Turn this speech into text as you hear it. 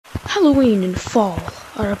Halloween and fall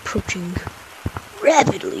are approaching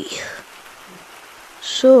rapidly.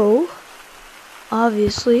 So,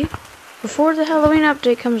 obviously, before the Halloween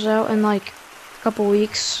update comes out in like a couple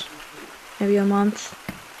weeks, maybe a month,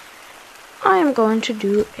 I am going to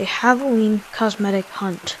do a Halloween cosmetic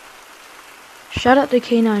hunt. Shout out to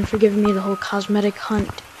K9 for giving me the whole cosmetic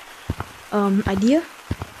hunt idea.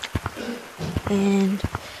 And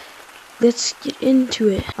let's get into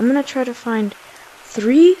it. I'm gonna try to find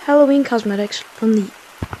 3 Halloween cosmetics from the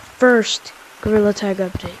first Gorilla Tag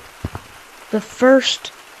update. The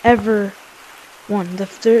first ever one. The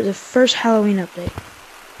first Halloween update.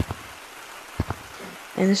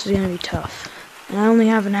 And this is gonna be tough. And I only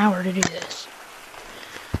have an hour to do this.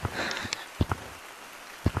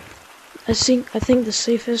 I think the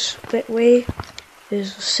safest way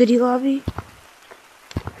is city lobby.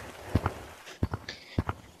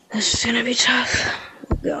 This is gonna be tough.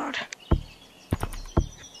 Oh god.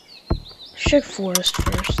 Check forest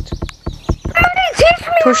first.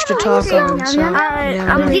 Push to talk on, so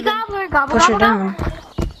yeah, push it down.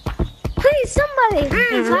 Please, somebody!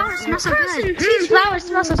 Flowers smell so good. Flowers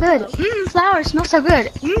smell so good. Flowers smell so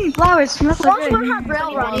good. Flowers smell so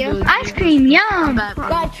good. Ice cream, yum!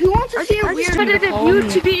 Guys, who wants to see a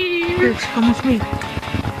weird Here, come with me.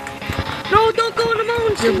 No, don't go in the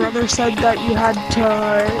mountains! Your brother said that you had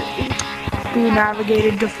to be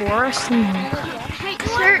navigated to forest.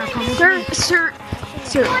 Sir.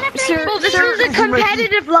 Well, this is a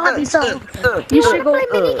competitive lobby, so you should go play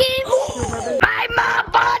mini games. My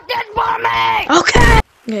mom bought this for me! Okay!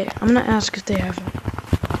 Okay, I'm gonna ask if they have it.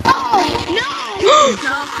 Oh, no!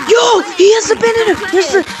 Yo! He has the bandana!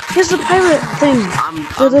 He has the pirate thing.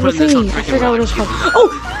 The little thingy. I forgot what it's called. Oh!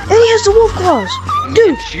 And he has the wolf claws!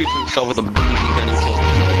 Dude! Shoot himself with a BB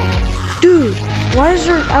gun. Dude! Why is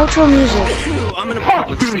there outro music? I'm in a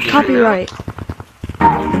public city. Copyright.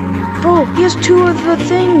 Bro, he has 2 of the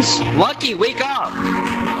things! Lucky, wake up!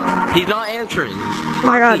 He's not answering. Oh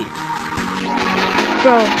my god.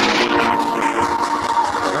 Bro.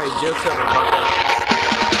 Alright, joke's over.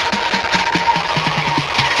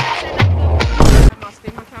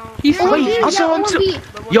 Wait, I'll show him to.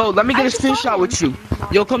 Yo, let me get a screenshot with you.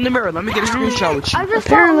 Yo, come to the mirror. Let me get a screenshot with you.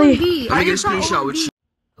 Apparently. Let me get a screenshot with you.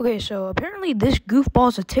 Okay, so apparently this goofball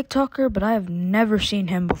is a TikToker, but I have never seen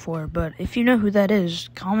him before. But if you know who that is,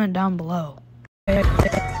 comment down below.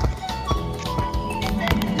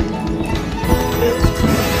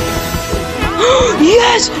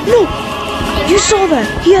 Yes! No! You saw that!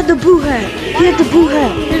 He had the boo hat! He had the boo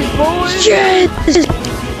hat! Yes!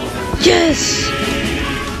 Yes!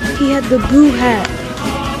 He had the boo hat!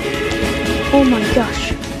 Oh my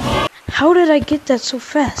gosh. How did I get that so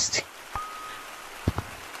fast?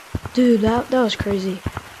 Dude, that was crazy.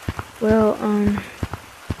 Well,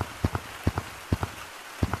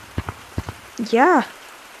 yeah.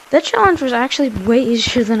 That challenge was actually way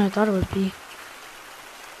easier than I thought it would be.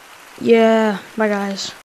 Yeah, bye guys.